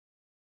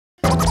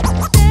What's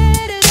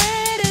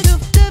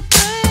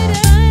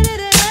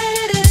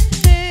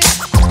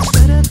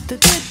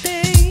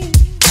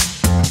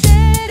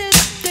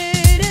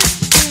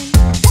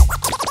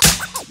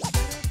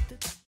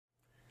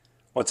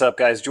up,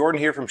 guys?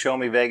 Jordan here from Show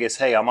Me Vegas.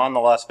 Hey, I'm on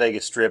the Las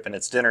Vegas Strip and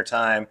it's dinner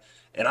time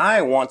and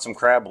I want some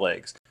crab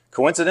legs.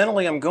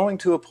 Coincidentally, I'm going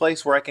to a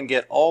place where I can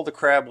get all the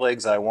crab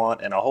legs I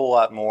want and a whole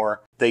lot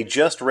more. They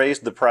just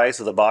raised the price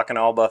of the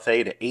Bacchanal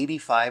buffet to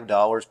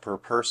 $85 per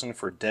person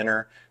for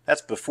dinner.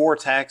 That's before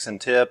tax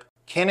and tip.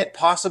 Can it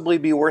possibly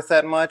be worth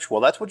that much?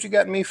 Well, that's what you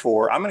got me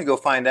for. I'm going to go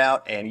find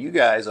out and you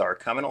guys are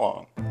coming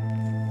along.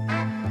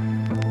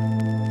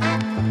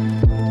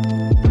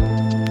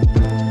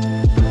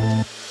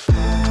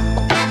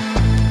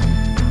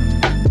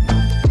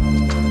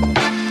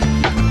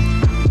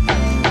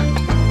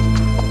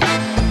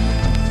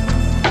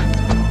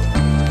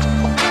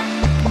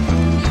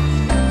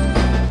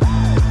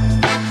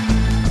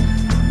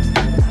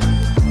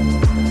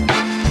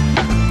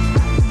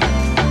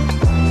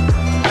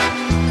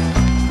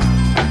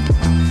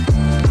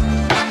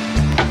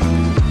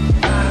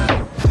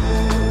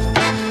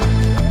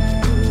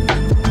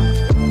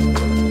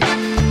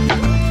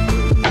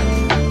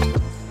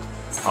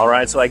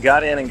 Alright, so I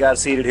got in and got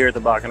seated here at the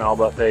Bacchanal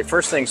buffet.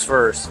 First things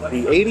first,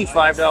 the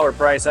 $85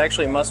 price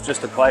actually must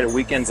just apply to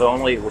weekends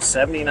only. It was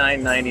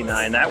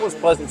 $79.99. That was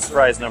pleasant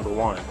surprise number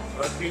one.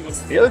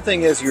 The other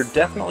thing is you're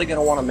definitely going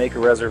to want to make a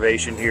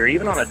reservation here.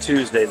 Even on a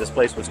Tuesday, this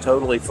place was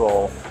totally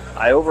full.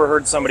 I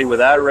overheard somebody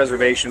without a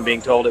reservation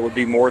being told it would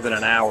be more than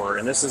an hour,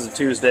 and this is a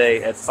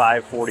Tuesday at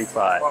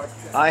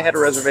 5:45. I had a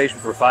reservation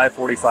for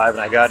 5:45 and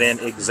I got in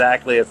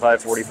exactly at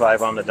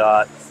 5:45 on the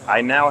dot.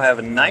 I now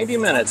have 90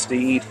 minutes to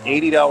eat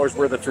 $80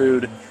 worth of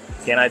food.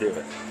 Can I do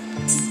it?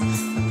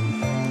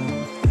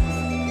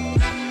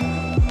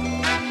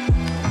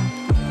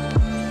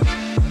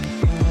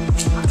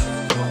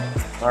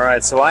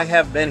 Alright, so I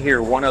have been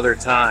here one other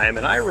time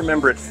and I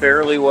remember it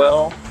fairly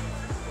well.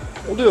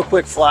 We'll do a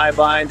quick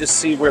flyby and just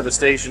see where the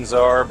stations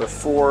are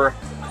before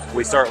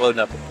we start loading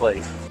up the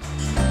plate.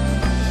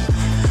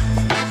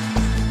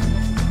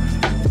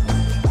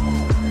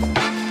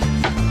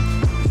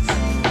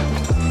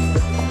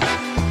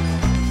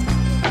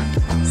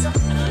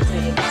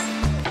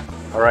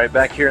 Alright,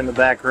 back here in the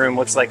back room,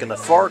 looks like in the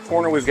far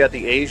corner we've got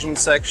the Asian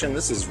section.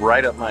 This is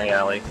right up my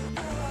alley.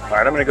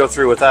 Alright, I'm going to go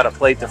through without a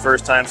plate the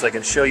first time so I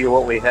can show you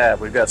what we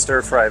have. We've got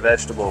stir-fry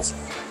vegetables,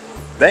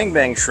 bang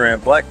bang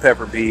shrimp, black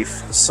pepper beef,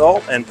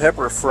 salt and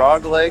pepper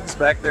frog legs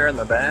back there in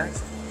the back.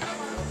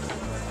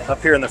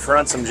 Up here in the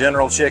front, some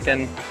general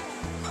chicken,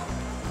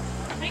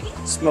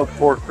 smoked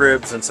pork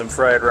ribs and some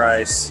fried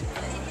rice,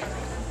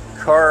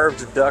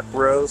 carved duck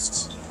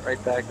roast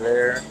right back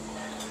there,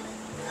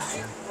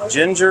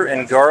 ginger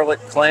and garlic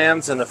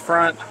clams in the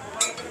front,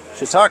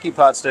 shiitake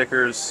pot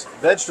stickers,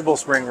 vegetable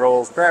spring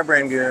rolls, crab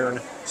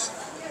rangoon,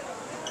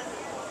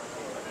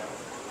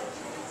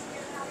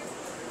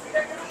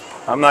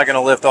 I'm not going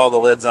to lift all the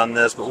lids on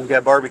this, but we've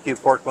got barbecue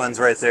pork buns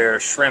right there,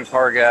 shrimp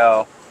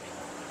hargao,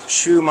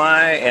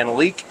 shumai, and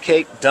leek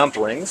cake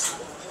dumplings.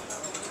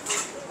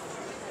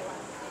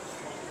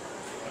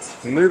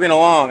 Moving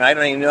along, I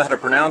don't even know how to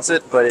pronounce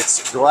it, but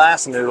it's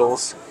glass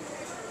noodles,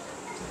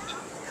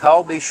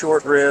 kalbi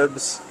short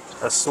ribs,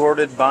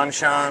 assorted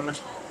banchan,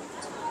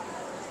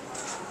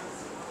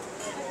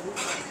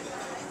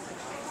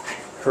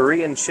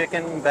 Korean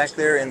chicken back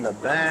there in the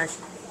back.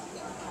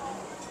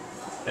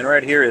 And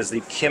right here is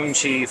the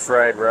kimchi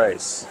fried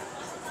rice.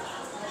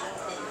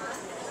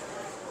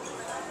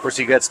 Of course,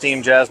 you got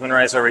steamed jasmine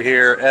rice over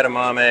here,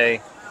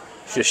 edamame,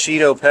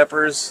 shishito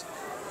peppers.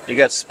 You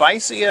got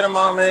spicy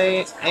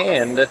edamame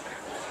and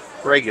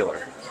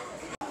regular.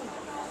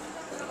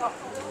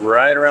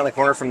 Right around the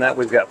corner from that,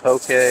 we've got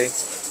poke.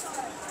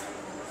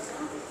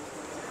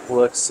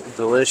 Looks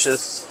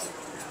delicious.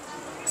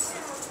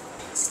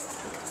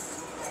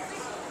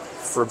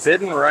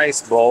 Forbidden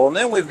rice bowl, and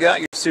then we've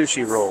got your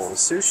sushi rolls.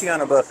 Sushi on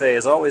a buffet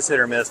is always hit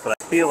or miss, but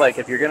I feel like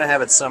if you're going to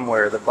have it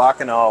somewhere, the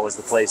Bacchanal is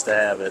the place to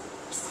have it.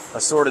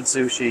 Assorted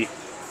sushi,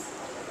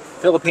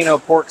 Filipino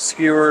pork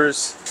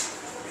skewers,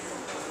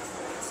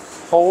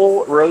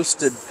 whole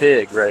roasted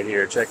pig right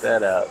here. Check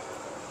that out.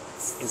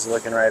 He's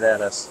looking right at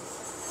us.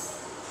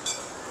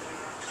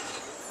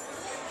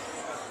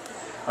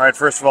 Alright,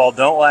 first of all,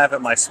 don't laugh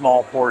at my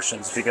small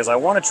portions because I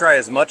want to try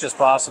as much as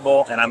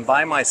possible and I'm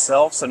by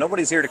myself, so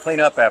nobody's here to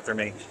clean up after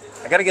me.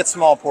 I got to get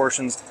small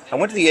portions. I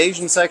went to the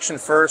Asian section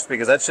first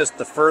because that's just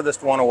the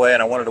furthest one away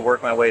and I wanted to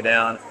work my way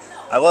down.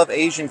 I love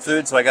Asian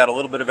food, so I got a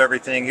little bit of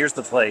everything. Here's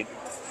the plate.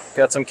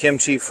 Got some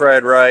kimchi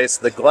fried rice,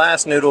 the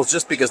glass noodles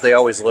just because they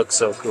always look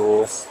so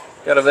cool.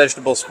 Got a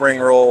vegetable spring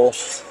roll.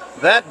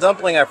 That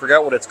dumpling, I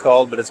forgot what it's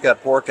called, but it's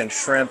got pork and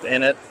shrimp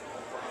in it.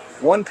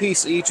 One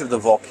piece each of the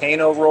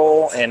volcano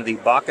roll and the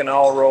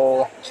Bacchanal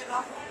roll,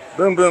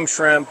 boom boom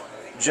shrimp,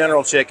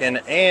 general chicken,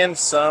 and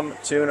some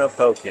tuna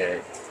poke.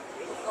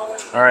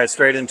 Alright,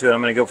 straight into it.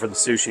 I'm going to go for the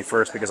sushi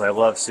first because I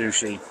love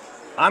sushi.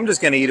 I'm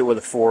just going to eat it with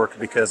a fork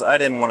because I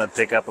didn't want to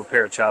pick up a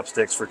pair of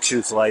chopsticks for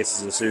 2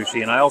 slices of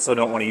sushi, and I also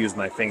don't want to use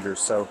my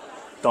fingers, so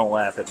don't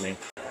laugh at me.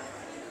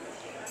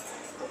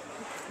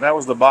 That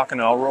was the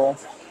Bacchanal roll.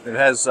 It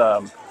has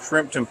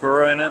shrimp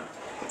tempura in it.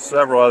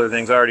 Several other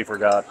things I already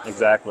forgot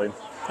exactly.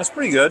 That's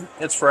pretty good.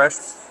 It's fresh.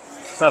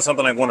 It's not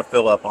something I want to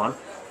fill up on.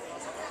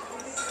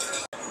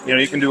 You know,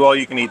 you can do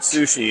all-you-can-eat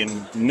sushi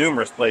in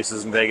numerous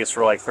places in Vegas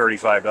for like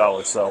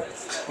 $35. So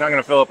I'm not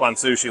going to fill up on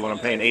sushi when I'm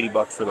paying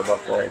 $80 for the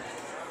buffet.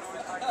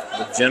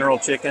 The General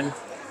Chicken.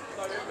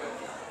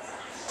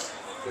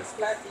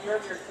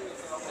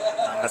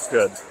 That's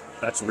good.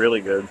 That's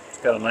really good. It's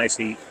got a nice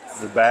heat.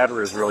 The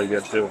batter is really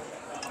good too.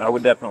 I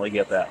would definitely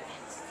get that.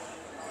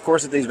 Of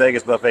course, at these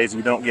Vegas buffets,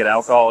 you don't get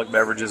alcoholic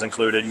beverages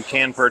included. You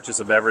can purchase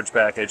a beverage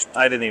package.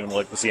 I didn't even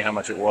look to see how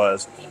much it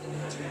was.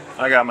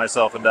 I got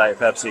myself a Diet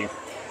Pepsi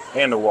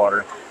and a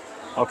water.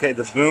 Okay,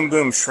 the Boom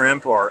Boom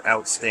Shrimp are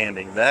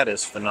outstanding. That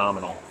is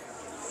phenomenal.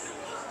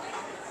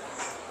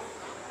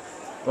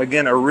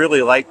 Again, a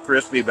really light,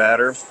 crispy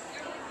batter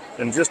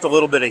and just a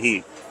little bit of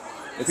heat.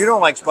 If you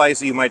don't like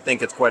spicy, you might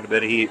think it's quite a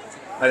bit of heat.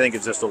 I think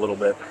it's just a little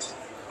bit.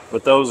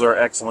 But those are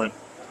excellent.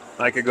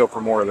 I could go for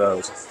more of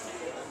those.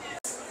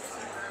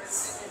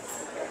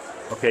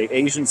 Okay,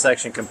 Asian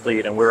section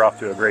complete, and we're off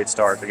to a great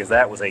start because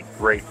that was a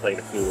great plate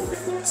of food.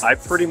 I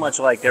pretty much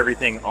liked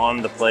everything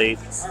on the plate.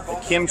 The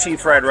kimchi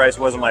fried rice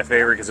wasn't my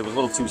favorite because it was a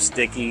little too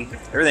sticky.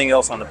 Everything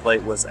else on the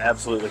plate was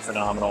absolutely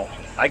phenomenal.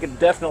 I could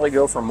definitely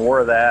go for more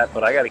of that,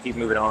 but I got to keep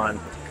moving on.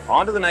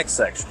 On to the next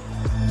section.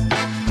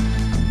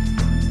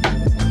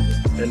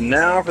 And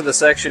now for the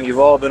section you've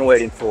all been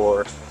waiting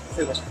for.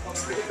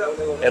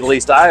 At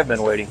least I've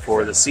been waiting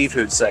for, the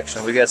seafood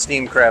section. We got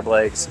steamed crab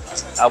legs.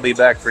 I'll be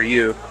back for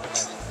you.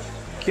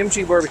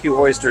 Kimchi barbecue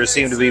oysters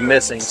seem to be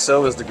missing,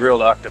 so is the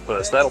grilled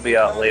octopus. That'll be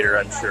out later,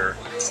 I'm sure.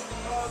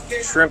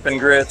 Shrimp and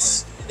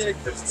grits.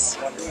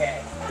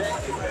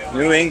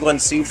 New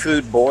England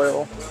seafood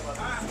boil.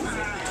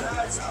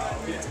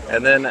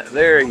 And then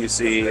there you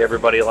see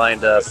everybody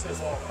lined up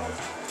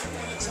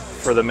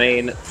for the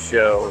main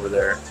show over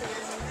there.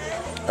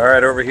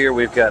 Alright, over here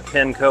we've got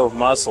Penn Cove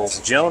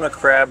mussels, Jonah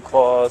crab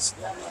claws,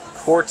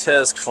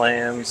 Cortez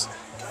clams,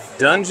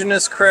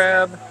 Dungeness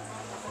crab,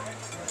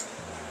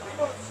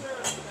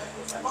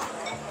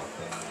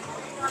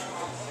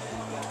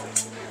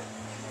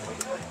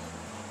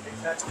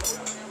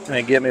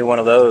 and get me one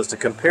of those to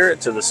compare it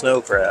to the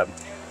snow crab.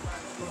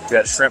 We've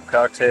got shrimp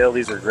cocktail.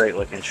 These are great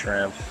looking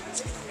shrimp.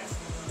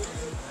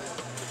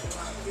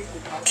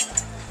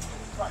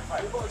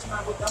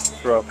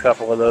 Throw a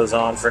couple of those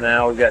on for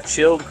now. We've got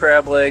chilled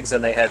crab legs,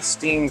 and they had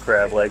steamed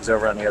crab legs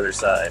over on the other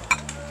side.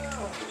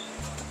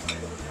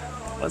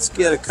 Let's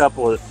get a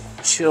couple of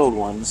chilled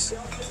ones.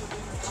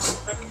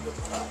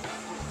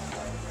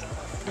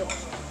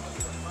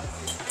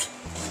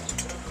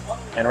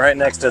 And right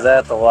next to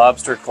that, the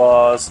lobster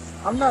claws.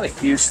 I'm not a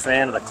huge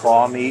fan of the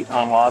claw meat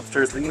on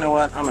lobsters, but you know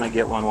what? I'm going to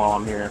get one while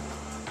I'm here.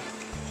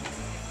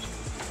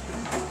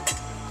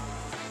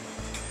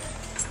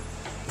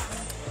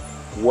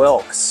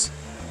 Whelks,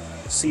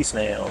 sea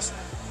snails,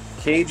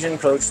 Cajun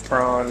poached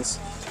prawns,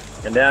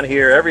 and down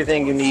here,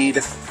 everything you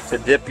need to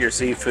dip your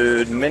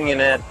seafood,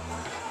 mignonette,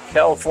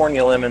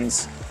 California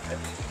lemons,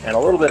 and a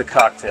little bit of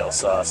cocktail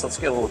sauce. Let's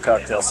get a little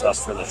cocktail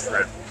sauce for the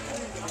shrimp.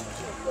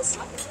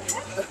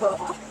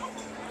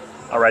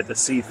 All right, the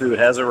seafood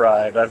has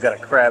arrived. I've got a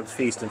crab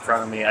feast in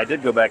front of me. I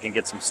did go back and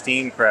get some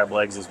steamed crab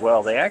legs as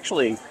well. They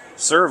actually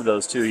serve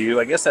those to you.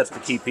 I guess that's to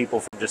keep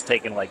people from just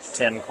taking like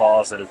 10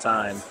 claws at a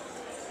time.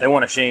 They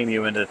want to shame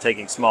you into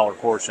taking smaller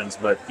portions,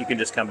 but you can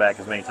just come back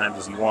as many times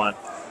as you want.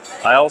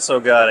 I also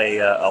got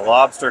a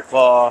lobster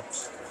claw,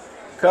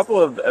 a couple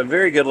of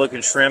very good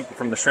looking shrimp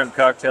from the shrimp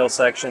cocktail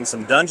section,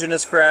 some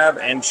Dungeness crab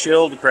and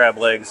chilled crab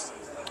legs.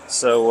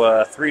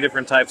 So 3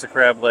 different types of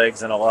crab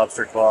legs and a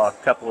lobster claw,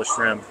 a couple of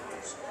shrimp.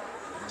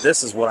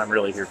 This is what I'm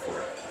really here for.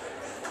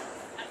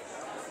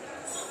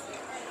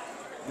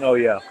 Oh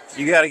yeah,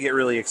 you got to get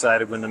really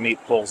excited when the meat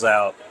pulls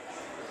out,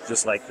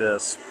 just like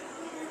this.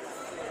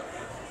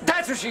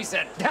 That's what she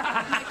said.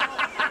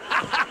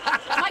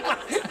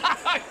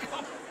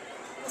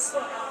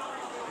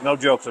 No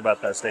jokes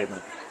about that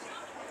statement.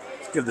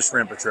 Let's give the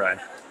shrimp a try.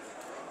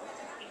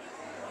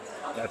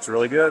 That's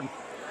really good.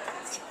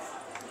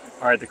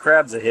 All right, the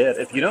crab's a hit.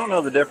 If you don't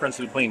know the difference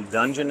between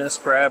Dungeness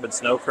crab and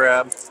snow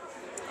crab,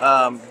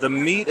 the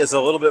meat is a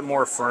little bit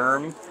more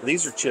firm.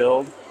 These are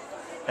chilled,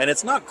 and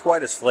it's not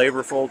quite as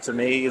flavorful to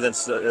me as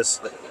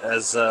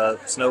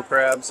snow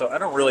crab, so I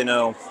don't really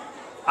know.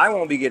 I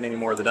won't be getting any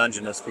more of the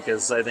Dungeness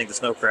because I think the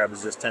snow crab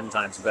is just 10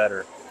 times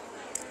better.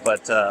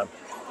 But the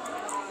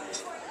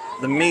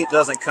meat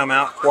doesn't come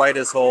out quite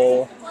as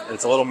whole.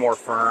 It's a little more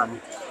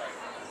firm.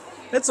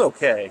 It's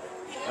okay.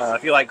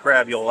 If you like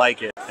crab, you'll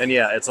like it. And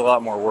yeah, it's a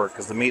lot more work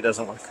because the meat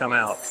doesn't come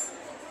out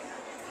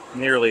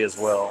nearly as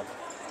well.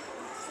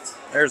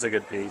 There's a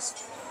good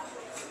piece.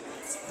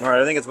 All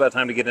right, I think it's about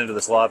time to get into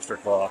this lobster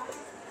claw.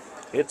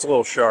 It's a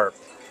little sharp.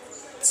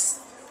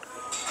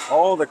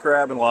 All the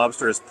crab and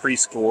lobster is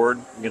pre-scored.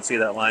 You can see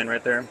that line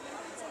right there.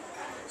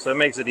 So it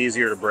makes it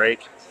easier to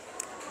break.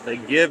 They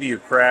give you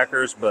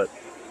crackers, but,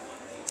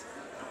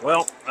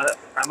 well,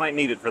 I might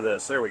need it for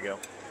this. There we go.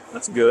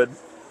 That's good.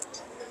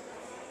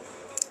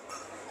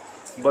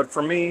 But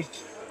for me,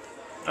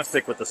 I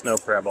stick with the snow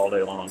crab all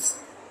day long.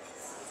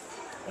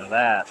 Now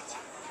that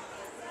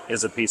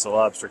is a piece of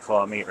lobster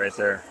claw meat right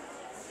there.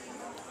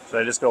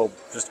 Should I just go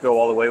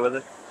all the way with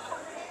it?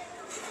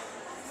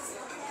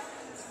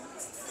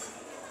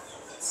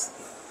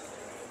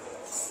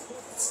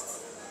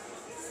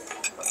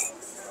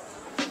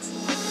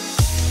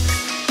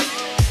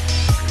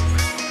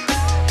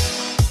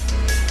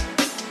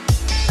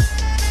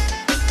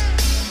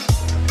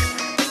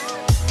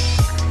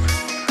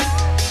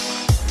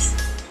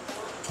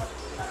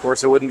 Of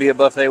course, it wouldn't be a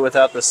buffet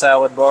without the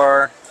salad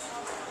bar.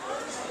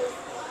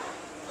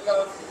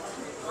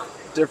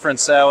 Different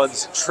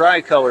salads,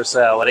 tricolor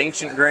salad,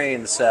 ancient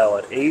grain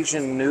salad,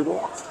 Asian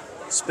noodle,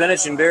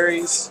 spinach and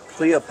berries,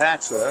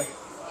 Cleopatra,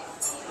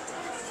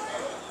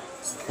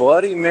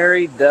 Bloody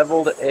Mary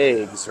deviled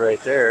eggs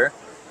right there,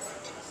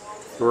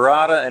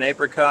 burrata and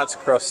apricots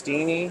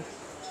crostini,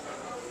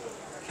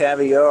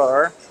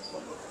 caviar,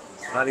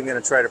 I'm not even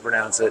going to try to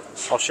pronounce it,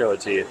 I'll show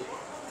it to you.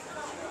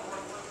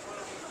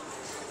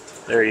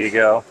 There you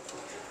go.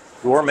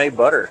 Gourmet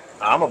butter.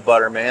 I'm a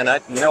butter man.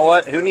 You know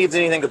what? Who needs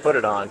anything to put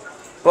it on?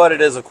 But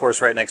it is, of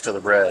course, right next to the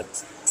bread.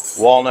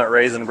 Walnut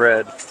raisin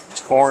bread,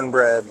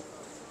 cornbread,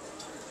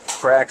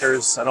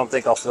 crackers. I don't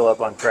think I'll fill up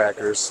on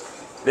crackers.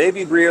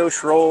 Baby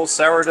brioche rolls,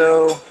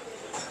 sourdough,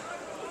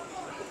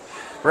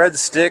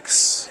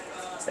 breadsticks,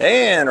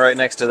 and right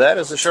next to that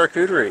is the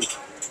charcuterie.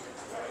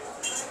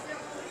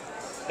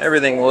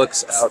 Everything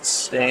looks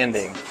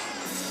outstanding.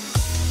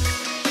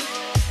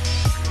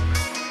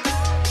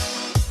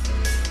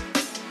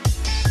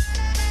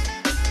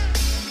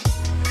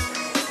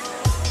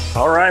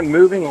 All right,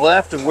 moving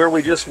left of where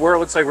we just were,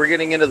 looks like we're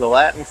getting into the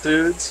Latin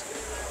foods.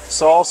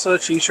 Salsa,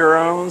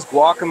 chicharrones,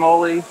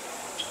 guacamole,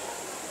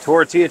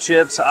 tortilla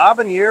chips,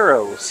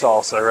 habanero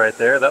salsa right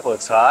there, that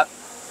looks hot.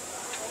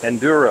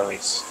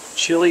 Enduros,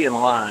 chili and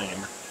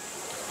lime.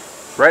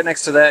 Right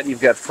next to that,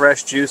 you've got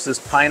fresh juices,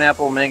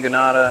 pineapple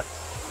mangonada,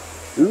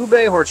 ube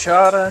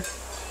horchata,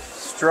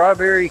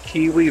 strawberry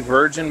kiwi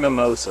virgin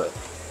mimosa.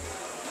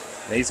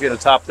 And he's going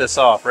to top this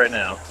off right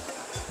now.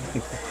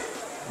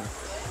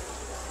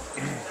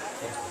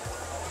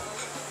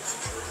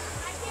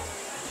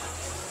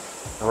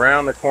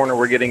 Around the corner,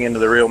 we're getting into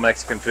the real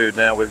Mexican food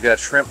now. We've got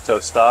shrimp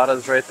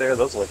tostadas right there.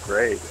 Those look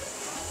great.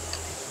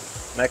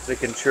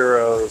 Mexican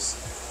churros,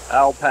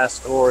 al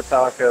pastor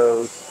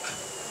tacos,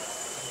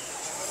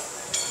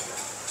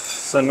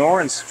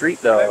 Sonoran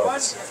street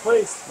dogs.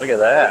 Look at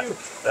that.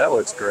 That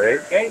looks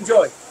great.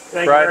 Enjoy.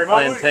 Fried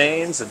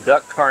plantains, a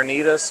duck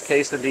carnitas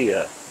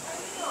quesadilla.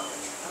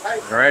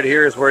 And right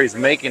here is where he's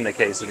making the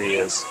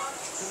quesadillas.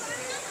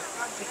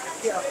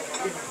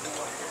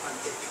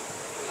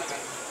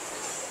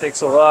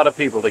 Takes a lot of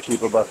people to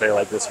keep a buffet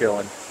like this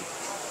going.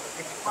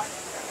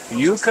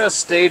 Yucca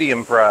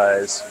Stadium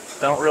Prize.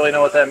 Don't really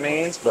know what that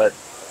means, but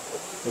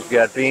we've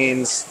got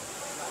beans,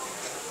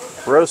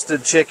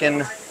 roasted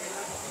chicken,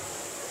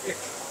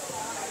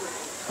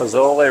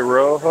 pozole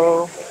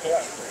rojo,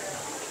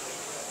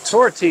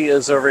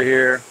 tortillas over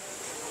here,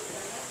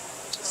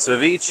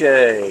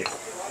 ceviche.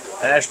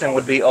 Ashton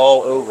would be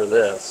all over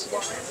this.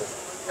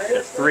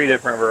 There's 3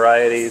 different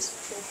varieties.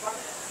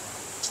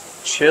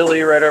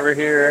 Chili right over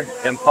here.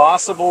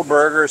 Impossible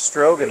Burger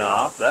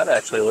Stroganoff. That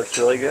actually looks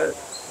really good.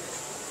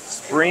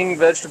 Spring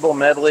vegetable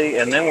medley,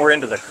 and then we're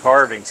into the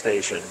carving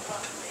station.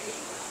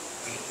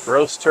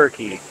 Roast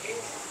turkey,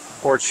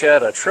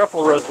 porchetta,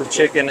 truffle roasted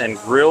chicken, and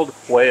grilled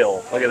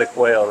quail. Look at the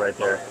quail right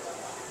there.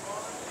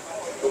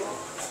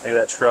 Look at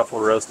that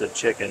truffle roasted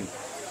chicken.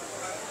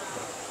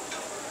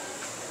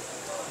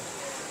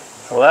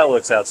 Well, that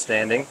looks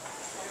outstanding.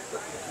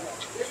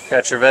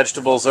 Got your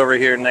vegetables over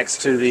here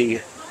next to the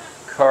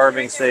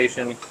carving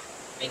station.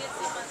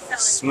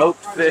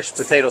 Smoked fish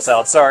potato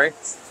salad, sorry.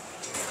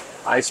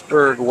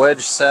 Iceberg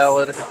wedge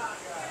salad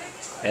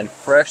and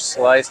fresh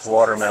sliced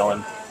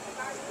watermelon.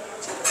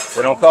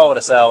 They don't call it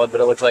a salad,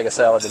 but it looks like a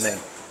salad to me.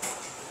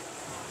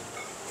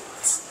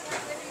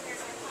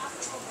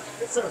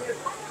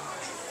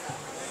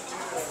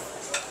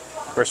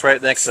 Of course,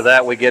 right next to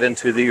that we get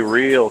into the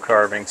real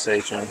carving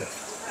station,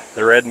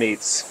 the red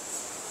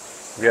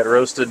meats. We got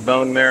roasted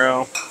bone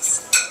marrow,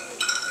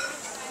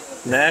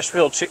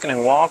 Nashville chicken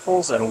and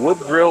waffles, and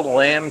wood-grilled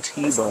lamb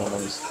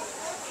T-bones.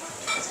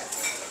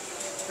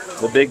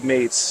 The big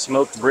meats,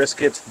 smoked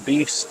brisket,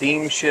 beef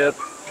steamship,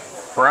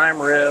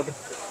 prime rib,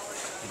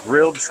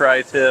 grilled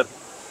tri-tip.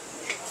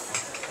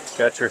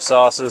 Got your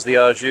sauces, the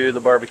au jus,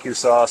 the barbecue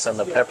sauce, and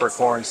the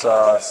peppercorn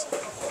sauce.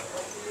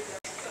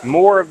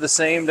 More of the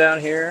same down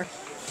here.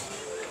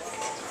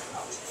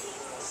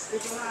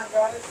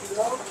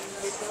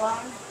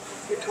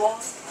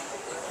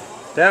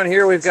 Down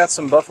here we've got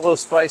some buffalo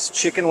spice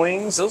chicken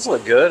wings. Those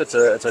look good. It's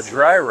a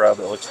dry rub,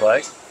 it looks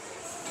like.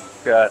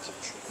 Got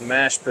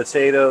mashed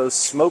potatoes,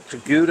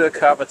 smoked Gouda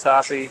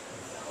cavatappi,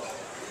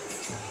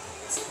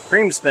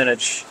 cream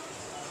spinach,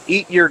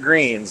 eat your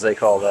greens, they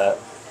call that.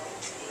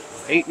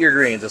 Eat your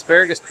greens.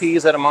 Asparagus,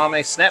 peas,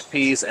 edamame, snap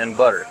peas, and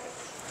butter.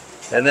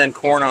 And then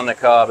corn on the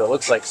cob. It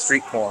looks like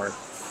street corn.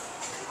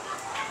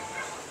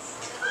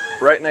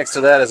 Right next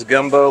to that is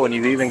gumbo, and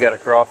you've even got a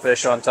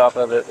crawfish on top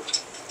of it.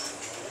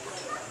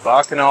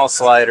 Bacchanal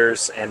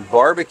sliders and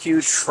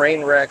barbecue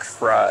train wreck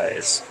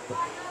fries.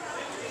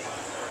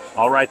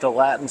 All right, the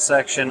Latin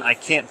section, I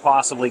can't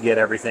possibly get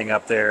everything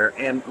up there.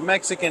 And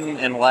Mexican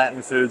and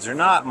Latin foods are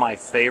not my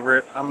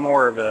favorite. I'm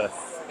more of a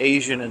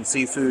Asian and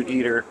seafood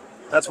eater.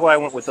 That's why I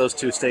went with those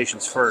two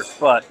stations first.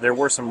 But there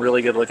were some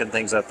really good looking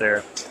things up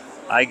there.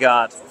 I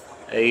got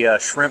a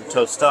shrimp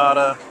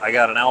tostada. I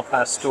got an al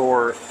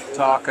pastor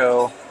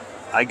taco.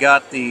 I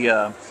got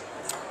the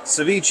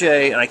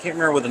ceviche, and I can't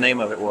remember what the name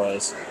of it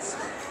was.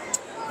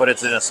 But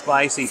it's in a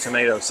spicy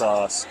tomato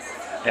sauce.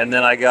 And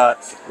then I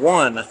got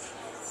one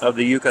of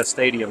the Yucca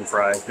Stadium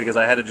fries because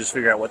I had to just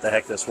figure out what the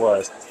heck this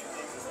was.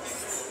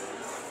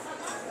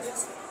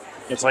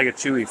 It's like a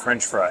chewy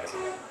French fry.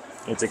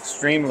 It's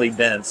extremely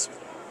dense.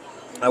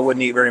 I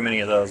wouldn't eat very many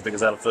of those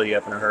because that'll fill you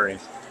up in a hurry.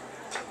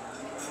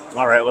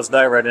 All right, let's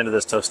dive right into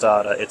this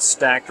tostada. It's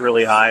stacked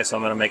really high, so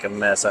I'm going to make a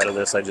mess out of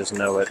this. I just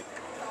know it.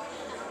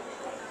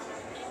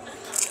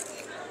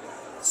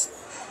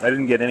 I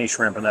didn't get any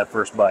shrimp in that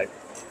first bite,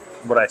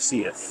 but I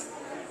see it.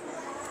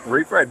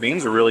 Refried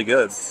beans are really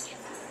good.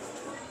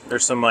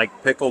 There's some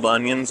like pickled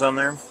onions on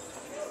there.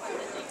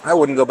 I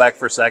wouldn't go back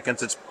for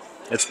seconds.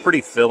 It's pretty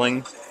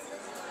filling.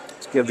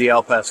 Let's give the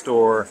al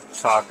pastor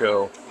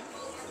taco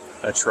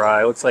a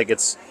try. It looks like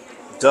it's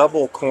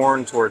double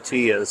corn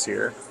tortillas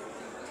here.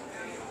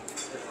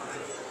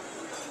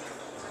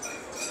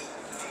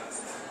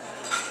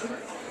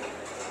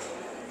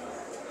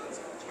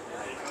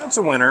 That's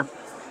a winner.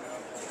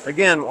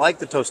 Again, like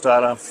the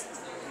tostada,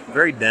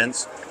 very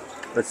dense.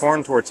 The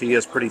corn tortilla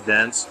is pretty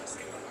dense.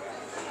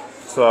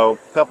 So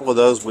a couple of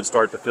those would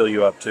start to fill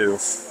you up too.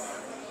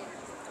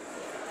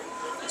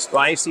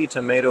 Spicy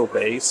tomato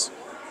base.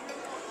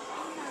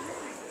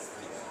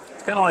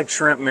 It's kind of like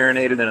shrimp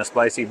marinated in a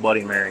spicy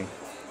Bloody Mary.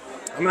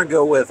 I'm going to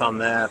go with on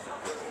that.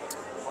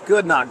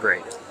 Good, not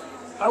great.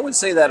 I would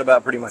say that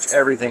about pretty much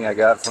everything I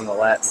got from the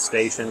Latin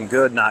station.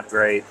 Good, not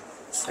great.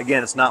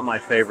 Again, it's not my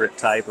favorite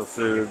type of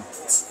food.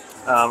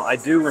 I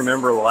do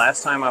remember the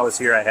last time I was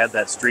here, I had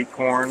that street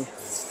corn.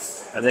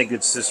 I think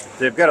it's just,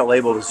 they've got it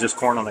labeled as just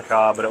corn on the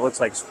cob, but it looks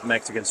like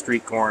Mexican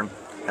street corn.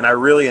 And I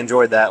really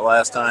enjoyed that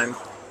last time.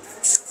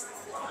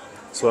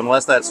 So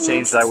unless that's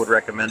changed, I would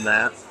recommend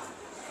that.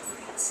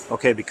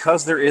 Okay,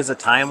 because there is a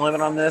time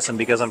limit on this, and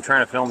because I'm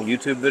trying to film a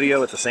YouTube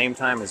video at the same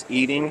time as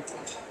eating,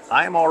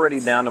 I'm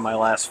already down to my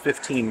last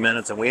 15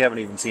 minutes, and we haven't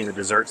even seen the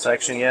dessert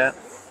section yet.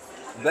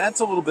 That's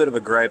a little bit of a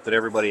gripe that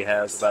everybody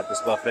has about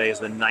this buffet, is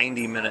the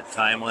 90-minute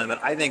time limit.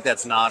 I think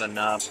that's not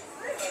enough.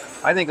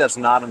 I think that's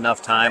not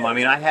enough time. I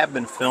mean, I have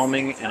been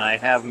filming, and I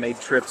have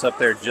made trips up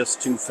there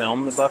just to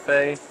film the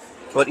buffet.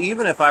 But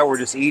even if I were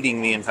just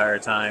eating the entire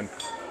time,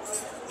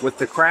 with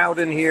the crowd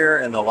in here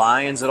and the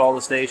lines at all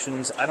the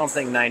stations, I don't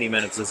think 90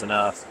 minutes is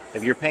enough.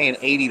 If you're paying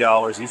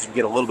 $80, you should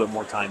get a little bit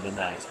more time than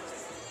that.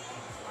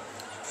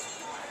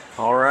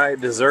 All right,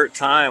 dessert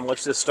time.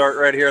 Let's just start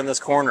right here in this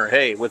corner.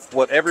 Hey, with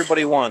what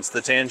everybody wants, the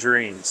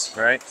tangerines,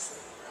 right?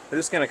 We're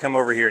just going to come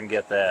over here and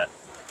get that.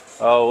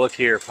 Oh, look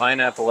here.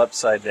 Pineapple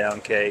upside down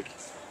cake.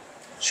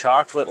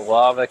 Chocolate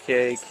lava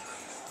cake.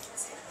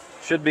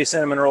 Should be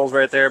cinnamon rolls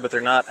right there, but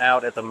they're not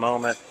out at the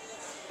moment.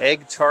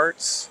 Egg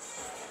tarts.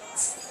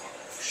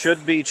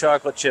 Should be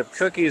chocolate chip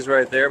cookies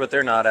right there, but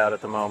they're not out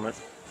at the moment.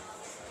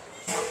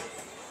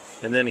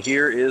 And then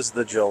here is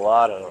the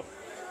gelato.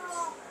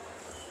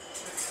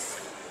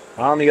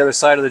 On the other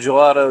side of the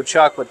gelato,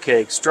 chocolate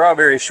cake,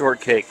 strawberry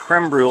shortcake,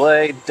 creme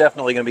brulee,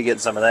 definitely going to be getting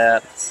some of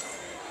that.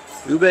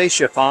 Ube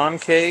chiffon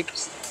cake,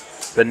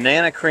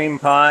 banana cream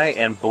pie,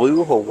 and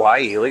blue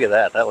Hawaii. Look at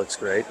that, that looks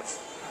great.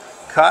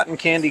 Cotton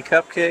candy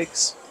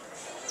cupcakes.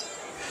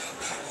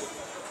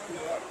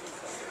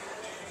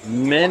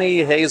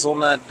 Mini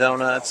hazelnut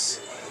donuts.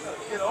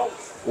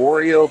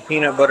 Oreo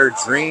peanut butter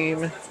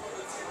dream.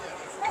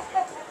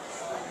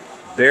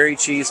 Berry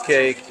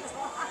cheesecake.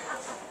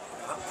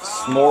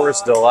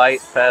 S'mores delight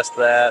past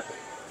that.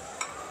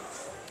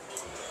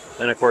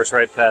 Then of course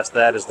right past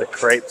that is the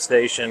crepe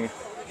station.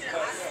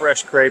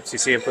 Fresh crepes, you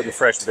see them putting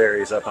fresh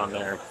berries up on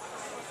there.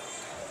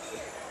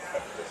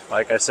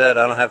 Like I said,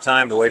 I don't have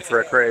time to wait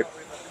for a crepe.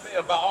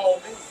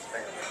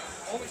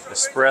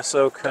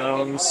 Espresso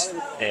cones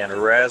and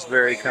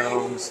raspberry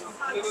cones.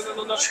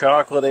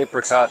 Chocolate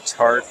apricot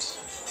tart.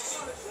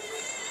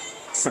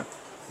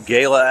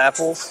 Gala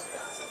apples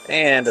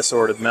and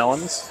assorted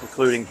melons,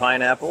 including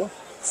pineapple.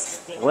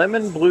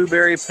 Lemon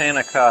blueberry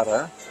panna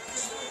cotta.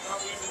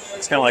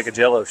 It's kind of like a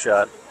Jell-O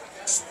shot.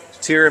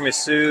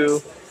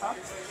 Tiramisu.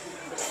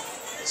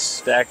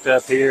 Stacked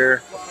up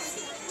here.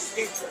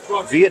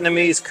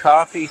 Vietnamese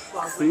coffee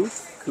coupe.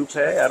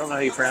 I don't know how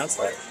you pronounce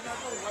that.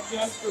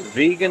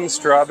 Vegan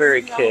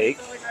strawberry cake.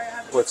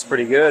 Looks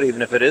pretty good,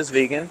 even if it is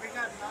vegan.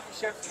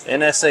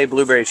 NSA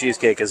blueberry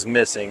cheesecake is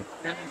missing.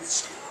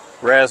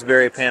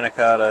 Raspberry panna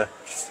cotta.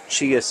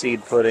 Chia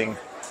seed pudding.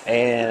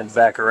 And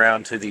back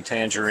around to the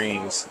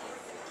tangerines.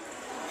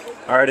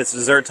 All right, it's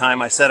dessert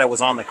time. I said I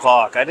was on the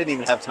clock. I didn't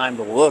even have time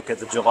to look at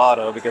the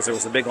gelato because there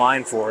was a big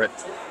line for it.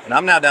 And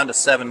I'm now down to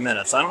 7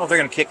 minutes. I don't know if they're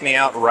going to kick me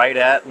out right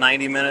at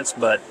 90 minutes,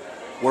 but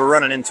we're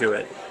running into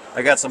it.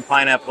 I got some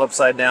pineapple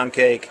upside down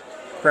cake,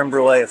 creme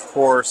brulee, of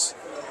course,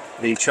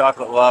 the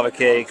chocolate lava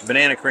cake,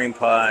 banana cream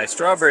pie,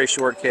 strawberry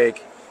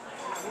shortcake,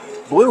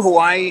 blue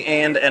Hawaii,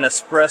 and an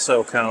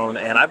espresso cone.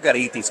 And I've got to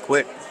eat these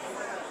quick.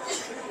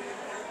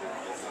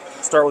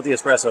 Start with the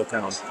espresso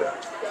cone.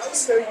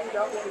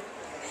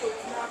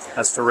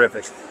 That's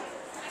terrific.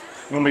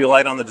 I'm going to be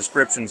light on the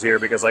descriptions here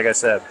because, like I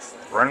said,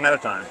 running out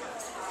of time.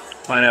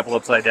 Pineapple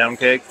upside down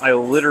cake. I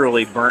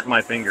literally burnt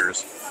my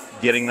fingers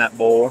getting that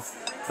bowl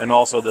and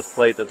also this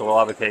plate that the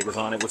lava cake was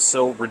on. It was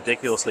so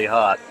ridiculously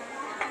hot.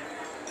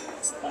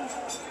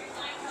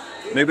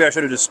 Maybe I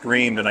should have just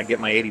screamed and I get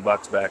my 80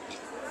 bucks back.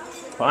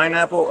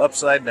 Pineapple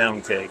upside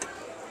down cake.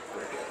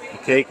 The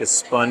cake is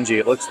spongy.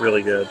 It looks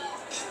really good.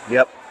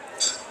 Yep.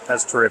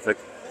 That's terrific.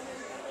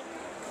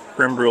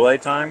 Creme brulee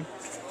time.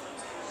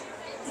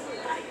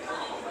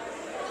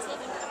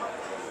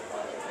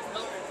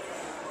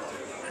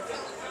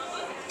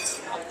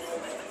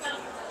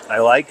 I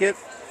like it.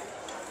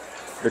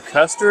 The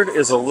custard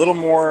is a little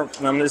more,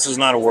 this is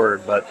not a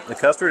word, but the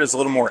custard is a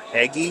little more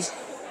eggy,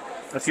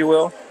 if you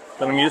will,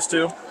 than I'm used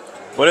to.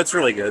 But it's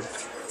really good.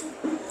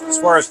 As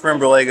far as creme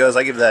brulee goes,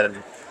 I give that a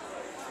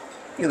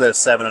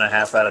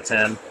 7.5 out of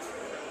 10.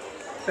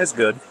 It's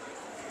good.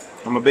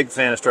 I'm a big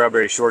fan of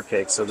strawberry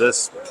shortcake, so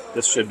this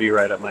should be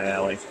right up my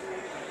alley.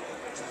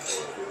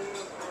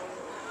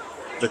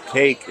 The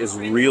cake is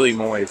really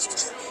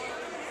moist.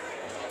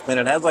 And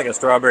it has like a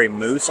strawberry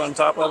mousse on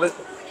top of it.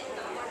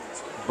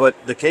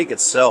 But the cake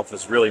itself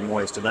is really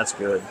moist, and that's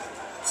good.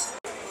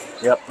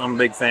 Yep, I'm a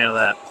big fan of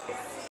that.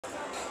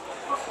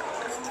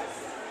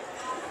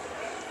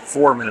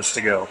 4 minutes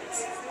to go.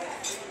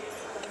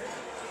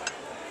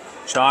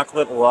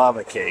 Chocolate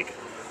lava cake.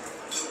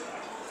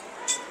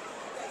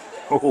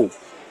 Oh,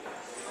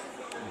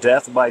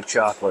 death by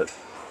chocolate.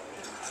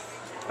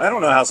 I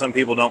don't know how some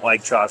people don't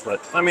like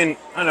chocolate. I mean,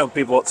 I know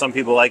some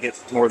people like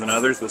it more than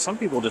others, but some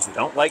people just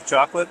don't like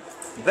chocolate.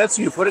 If that's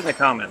you, put it in the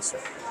comments.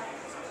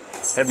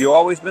 Have you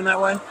always been that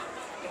way?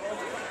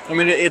 I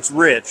mean, it's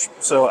rich,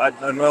 so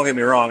don't get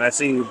me wrong. I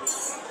see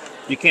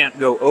you can't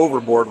go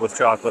overboard with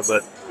chocolate,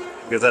 but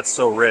because that's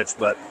so rich,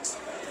 but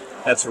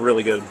that's a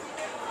really good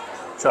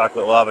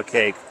chocolate lava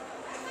cake.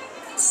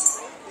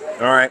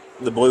 All right,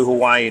 the blue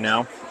Hawaii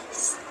now.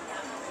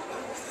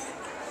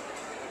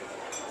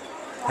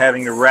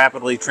 Having to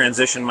rapidly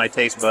transition my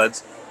taste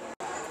buds.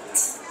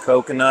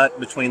 Coconut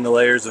between the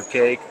layers of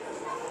cake.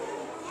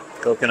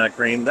 Coconut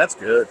cream, that's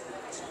good.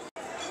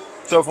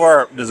 So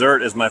far,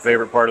 dessert is my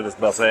favorite part of this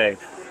buffet,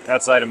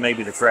 outside of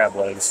maybe the crab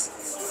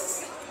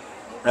legs.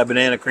 That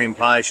banana cream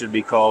pie should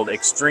be called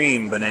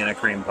Extreme Banana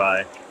Cream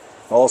Pie.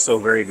 Also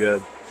very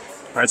good.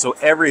 All right, so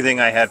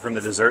everything I had from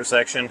the dessert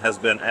section has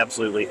been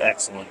absolutely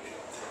excellent.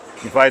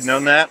 If I'd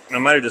known that, I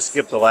might have just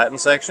skipped the Latin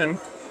section,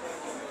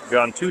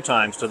 gone 2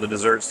 times to the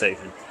dessert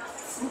station.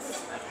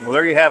 Well,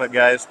 there you have it,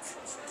 guys.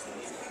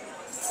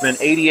 It's been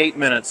 88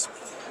 minutes.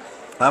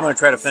 I'm going to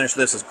try to finish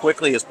this as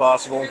quickly as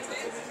possible.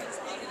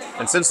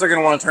 And since they're going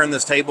to want to turn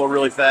this table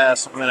really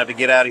fast, I'm going to have to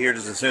get out of here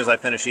just as soon as I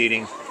finish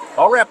eating.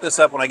 I'll wrap this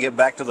up when I get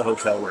back to the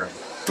hotel room.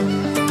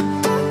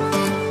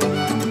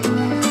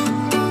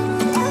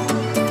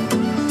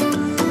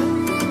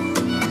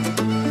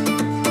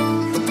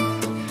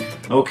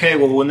 Okay,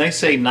 well, when they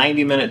say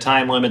 90-minute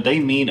time limit, they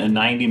mean a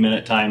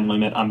 90-minute time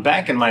limit. I'm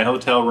back in my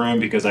hotel room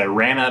because I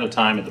ran out of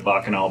time at the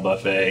Bacchanal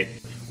buffet.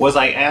 Was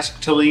I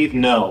asked to leave?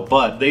 No,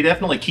 but they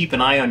definitely keep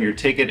an eye on your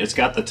ticket. It's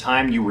got the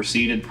time you were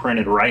seated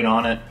printed right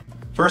on it.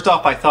 First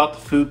off, I thought the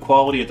food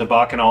quality at the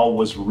Bacchanal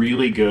was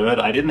really good.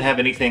 I didn't have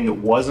anything that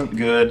wasn't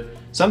good.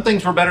 Some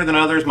things were better than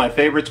others. My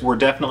favorites were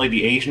definitely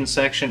the Asian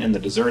section and the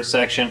dessert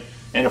section,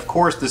 and of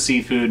course the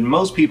seafood.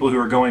 Most people who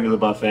are going to the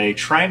buffet,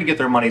 trying to get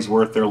their money's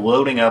worth, they're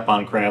loading up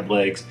on crab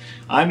legs.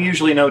 I'm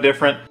usually no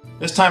different.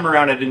 This time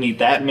around I didn't eat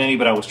that many,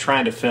 but I was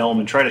trying to film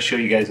and try to show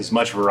you guys as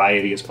much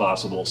variety as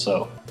possible.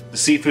 So the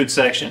seafood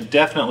section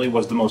definitely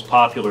was the most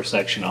popular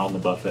section on the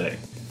buffet.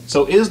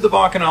 So is the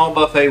Bacchanal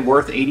buffet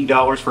worth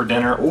 $80 for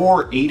dinner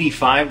or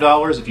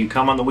 $85 if you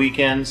come on the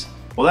weekends?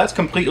 Well, that's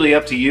completely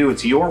up to you.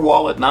 It's your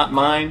wallet, not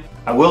mine.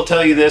 I will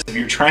tell you this, if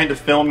you're trying to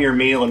film your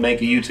meal and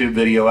make a YouTube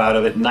video out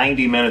of it,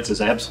 90 minutes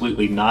is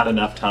absolutely not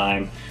enough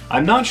time.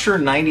 I'm not sure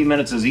 90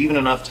 minutes is even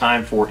enough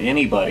time for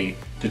anybody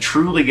to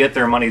truly get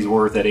their money's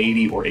worth at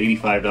 $80 or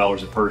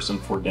 $85 a person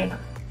for dinner.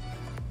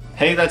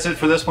 Hey, that's it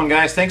for this one,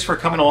 guys. Thanks for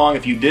coming along.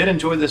 If you did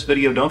enjoy this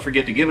video, don't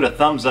forget to give it a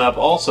thumbs up.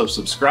 Also,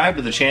 subscribe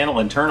to the channel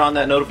and turn on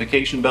that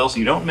notification bell so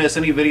you don't miss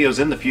any videos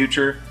in the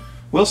future.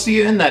 We'll see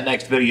you in that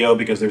next video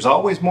because there's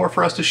always more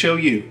for us to show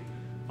you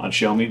on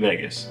Show Me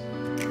Vegas.